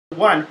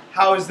one,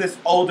 how is this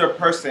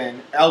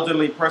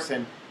elderly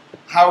person,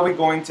 how are we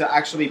going to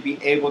actually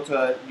be able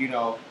to, you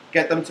know,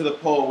 get them to the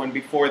poll when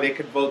before they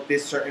could vote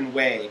this certain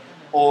way?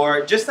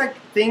 Or just like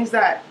things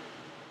that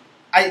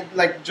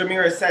like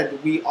Jamira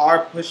said, we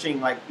are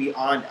pushing like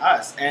beyond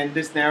us. And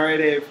this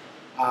narrative,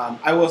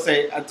 I will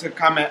say, to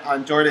comment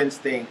on Jordan's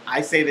thing,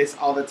 I say this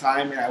all the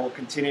time and I will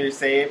continue to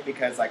say it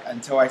because like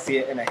until I see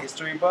it in a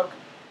history book,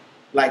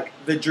 like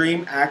the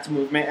DREAM Act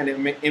movement and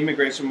the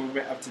immigration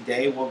movement of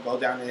today will go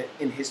down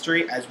in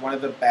history as one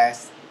of the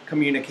best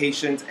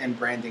communications and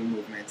branding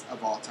movements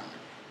of all time.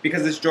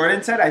 Because as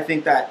Jordan said, I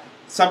think that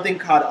something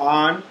caught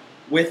on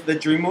with the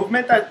DREAM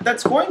movement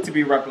that's going to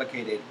be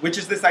replicated, which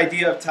is this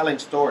idea of telling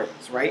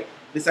stories, right?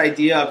 This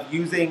idea of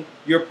using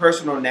your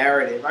personal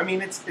narrative. I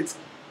mean, it's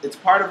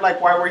part of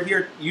like why we're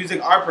here using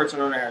our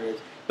personal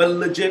narratives, but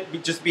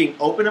legit just being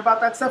open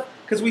about that stuff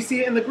because we see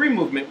it in the Green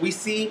movement. We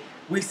see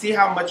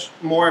how much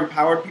more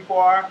empowered people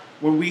are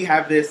when we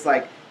have this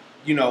like,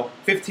 you know,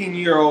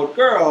 15-year-old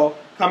girl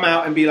come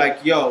out and be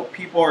like, yo,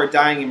 people are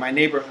dying in my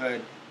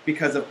neighborhood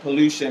because of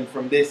pollution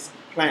from this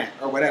plant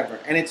or whatever.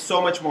 And it's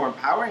so much more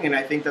empowering. And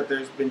I think that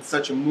there's been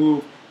such a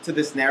move to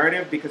this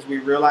narrative because we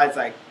realize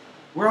like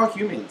we're all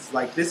humans.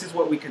 Like this is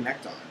what we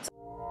connect on.